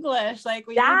in English. Like,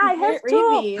 we I have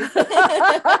read these.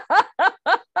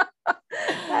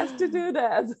 Have to do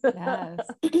that. Yes.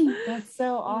 That's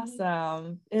so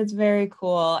awesome. It's very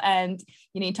cool. And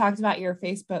you talked about your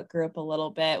Facebook group a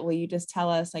little bit. Will you just tell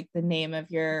us like the name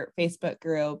of your Facebook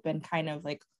group and kind of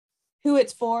like who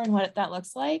it's for and what that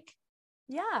looks like?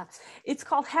 Yeah, it's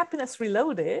called Happiness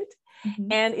Reloaded,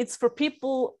 and it's for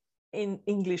people in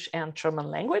English and German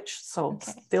language, so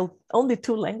still only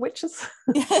 2 languages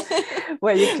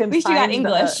where you can at least find you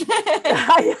got English.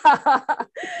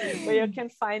 Where you can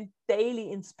find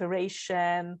daily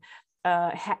inspiration,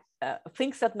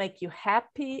 things that make you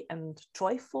happy and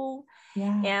joyful.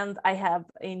 And I have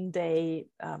in the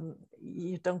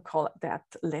you don't call it that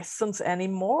lessons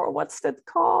anymore, what's that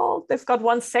called? They've got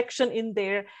one section in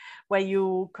there where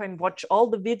you can watch all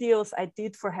the videos I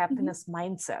did for happiness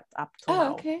mindset up to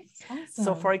now. Okay. Awesome.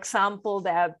 So for example,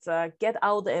 that get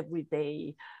out every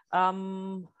day,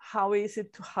 how is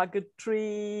it to hug a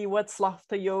tree, what's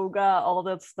laughter yoga, all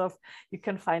that stuff, you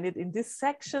can find it in this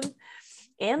section.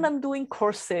 And I'm doing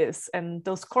courses, and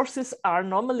those courses are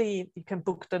normally, you can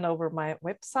book them over my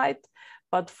website,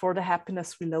 but for the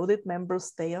Happiness Reloaded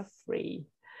members, they are free.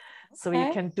 So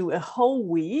you can do a whole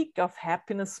week of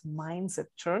happiness mindset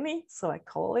journey, so I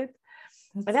call it.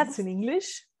 But that's in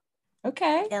English.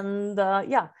 Okay. And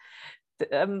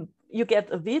you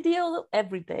get a video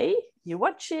every day, you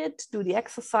watch it, do the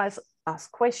exercise,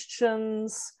 ask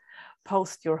questions,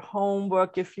 post your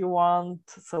homework if you want.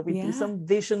 So we do some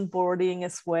vision boarding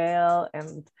as well,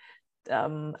 and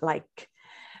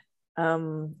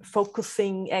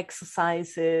focusing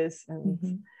exercises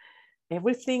and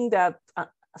everything that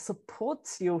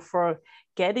supports you for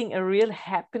getting a real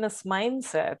happiness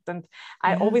mindset. And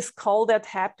I always call that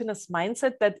happiness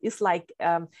mindset, that is like,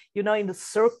 in the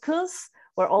circus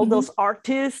where all those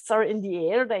artists are in the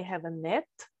air, they have a net.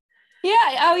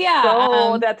 Yeah. Oh, yeah.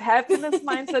 So that happiness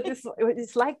mindset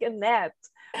is like a net.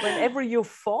 Whenever you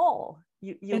fall,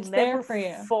 you never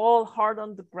fall hard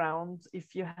on the ground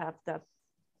if you have that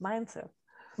mindset.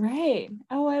 Right.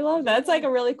 Oh, I love that. It's like a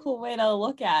really cool way to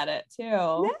look at it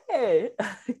too. Yay.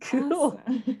 Cool.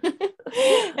 Awesome.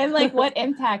 And like, what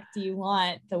impact do you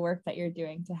want the work that you're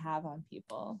doing to have on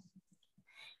people?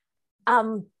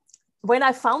 When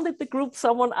I founded the group,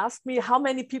 someone asked me, how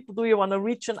many people do you want to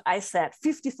reach? And I said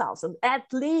 50,000 at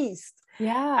least.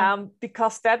 Yeah.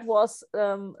 Because that was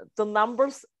the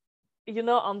numbers, you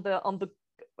know, on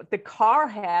the car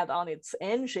had on its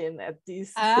engine at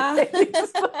these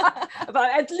days.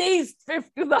 About at least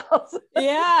 50,000.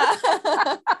 Yeah.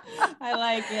 I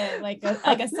like it.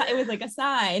 It was like a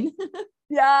sign.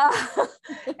 Yeah.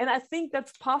 And I think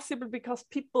that's possible because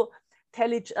people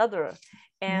tell each other.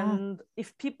 And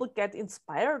if people get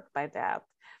inspired by that,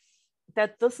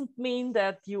 that doesn't mean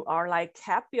that you are like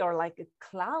happy or like a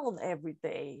clown every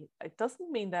day. It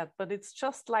doesn't mean that, but it's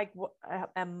just like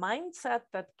a mindset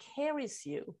that carries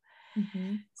you.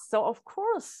 Mm-hmm. So of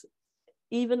course,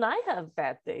 even I have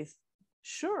bad days,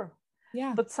 sure.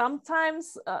 Yeah. But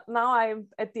sometimes now I'm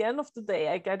at the end of the day,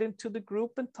 I get into the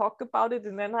group and talk about it,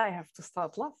 and then I have to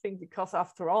start laughing because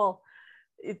after all,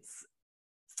 it's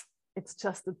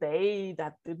just a day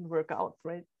that didn't work out,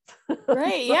 right?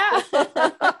 Right. Yeah.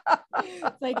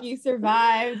 It's like you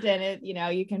survived, and it, you know,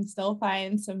 you can still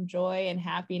find some joy and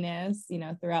happiness, you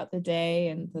know, throughout the day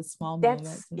and the small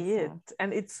moments. That's it.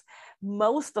 And it's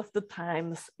most of the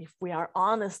times, if we are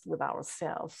honest with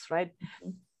ourselves, right?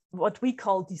 Mm-hmm. What we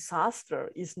call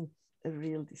disaster isn't a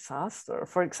real disaster.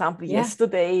 For example,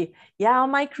 yesterday,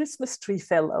 my Christmas tree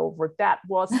fell over. That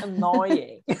was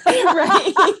annoying.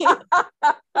 Right.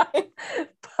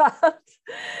 But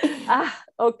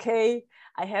okay,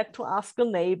 I had to ask a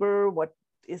neighbor what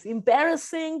is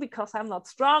embarrassing because I'm not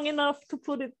strong enough to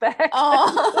put it back.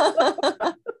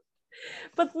 Oh.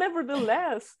 But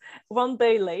nevertheless, one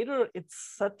day later,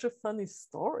 it's such a funny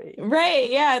story. Right.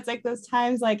 Yeah. It's like those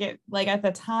times, like at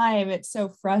the time, it's so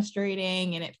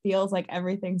frustrating and it feels like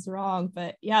everything's wrong.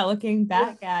 But yeah, looking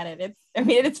back at it,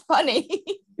 it's funny.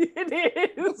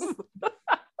 It is.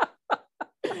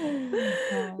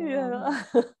 Yeah.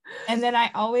 And then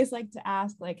I always like to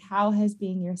ask, like, how has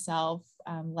being yourself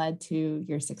led to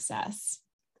your success?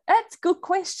 That's a good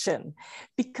question,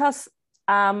 because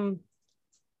I'm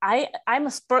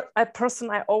a person,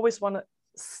 I always want to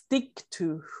stick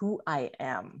to who I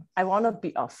am. I want to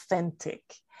be authentic.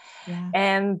 Yeah.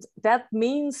 And that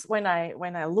means when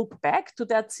I look back to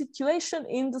that situation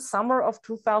in the summer of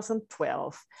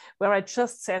 2012, where I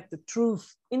just said the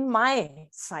truth in my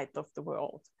side of the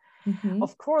world. Mm-hmm.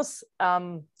 Of course,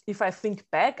 if I think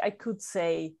back, I could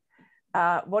say,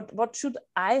 what should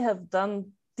I have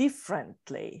done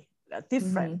differently?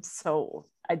 Mm-hmm. So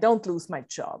I don't lose my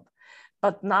job.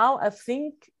 But now I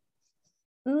think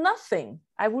nothing.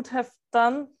 I would have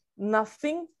done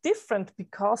nothing different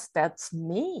because that's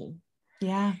me.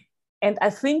 Yeah. And I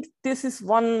think this is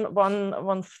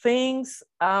one things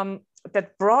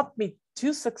that brought me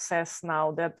to success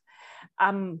now, that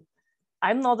I'm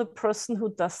not a person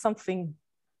who does something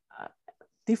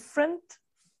different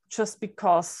just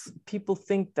because people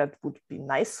think that would be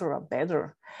nicer or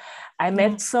better. I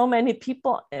met so many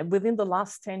people within the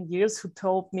last 10 years who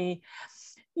told me,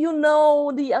 you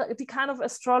know, the kind of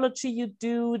astrology you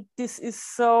do, this is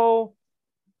so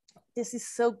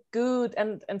good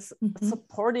and mm-hmm.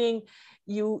 supporting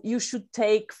you. You should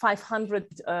take 500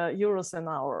 euros an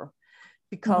hour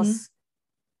because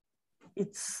mm-hmm.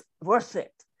 it's worth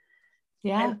it.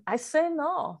 Yeah. And I say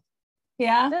no.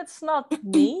 Yeah. That's not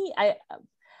me.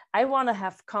 I want to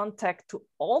have contact to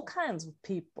all kinds of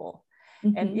people.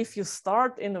 Mm-hmm. And if you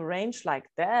start in a range like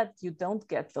that, you don't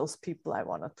get those people I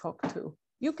want to talk to.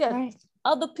 You get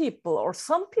other people or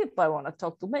some people I want to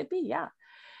talk to, maybe, yeah.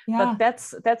 But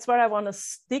that's where I want to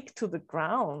stick to the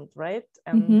ground, right?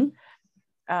 And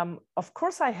mm-hmm. Of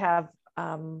course, I have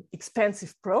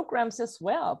expensive programs as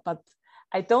well, but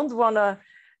I don't want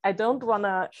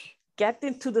to get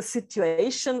into the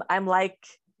situation. I'm like,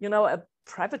 you know, a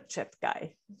private jet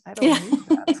guy. I don't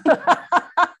need that.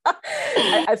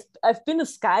 I've been a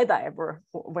skydiver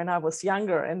when I was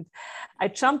younger, and I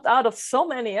jumped out of so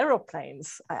many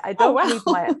airplanes. I don't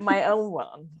need my own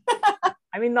one.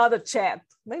 I mean, not a jet,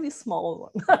 maybe a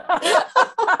small one.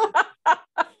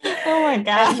 Oh my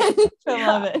God, I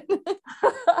love it.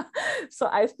 So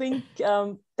I think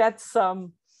that's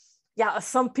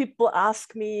some people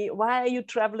ask me, why are you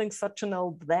traveling such an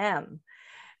old van?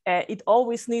 It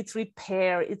always needs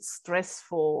repair. It's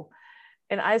stressful.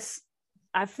 And I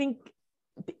think,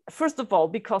 first of all,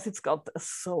 because it's got a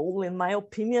soul, in my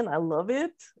opinion, I love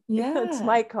it. Yeah. It's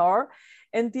my car.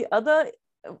 And the other,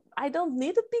 I don't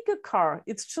need a bigger car.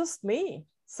 It's just me.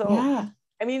 So,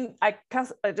 I mean, I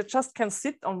just can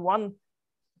sit on one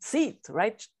seat,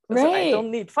 right? So I Right.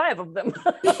 don't need 5 of them.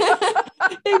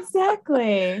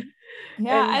 Exactly.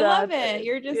 Yeah, And I love it.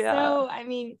 You're just yeah. so, I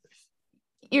mean,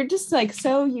 you're just like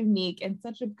so unique in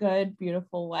such a good,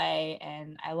 beautiful way.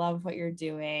 And I love what you're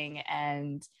doing.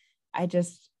 And I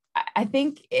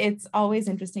think it's always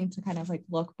interesting to kind of like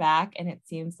look back, and it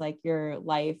seems like your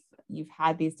life, you've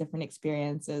had these different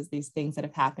experiences, these things that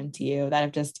have happened to you that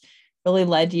have just really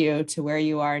led you to where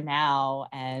you are now.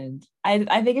 And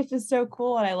I think it's just so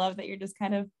cool. And I love that you're just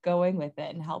kind of going with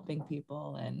it and helping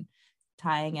people and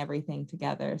tying everything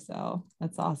together. So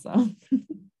that's awesome.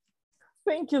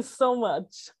 Thank you so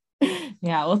much.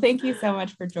 Yeah. Well, thank you so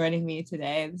much for joining me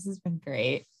today. This has been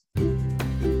great.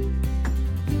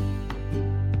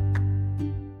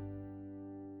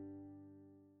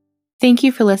 Thank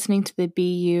you for listening to the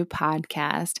Be You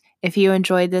podcast. If you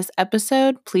enjoyed this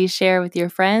episode, please share with your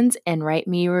friends and write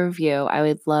me a review. I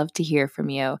would love to hear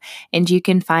from you. And you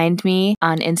can find me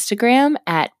on Instagram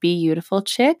at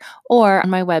BeAutifulChick or on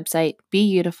my website,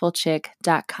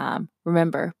 BeAutifulChick.com.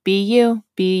 Remember, be you,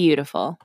 be beautiful.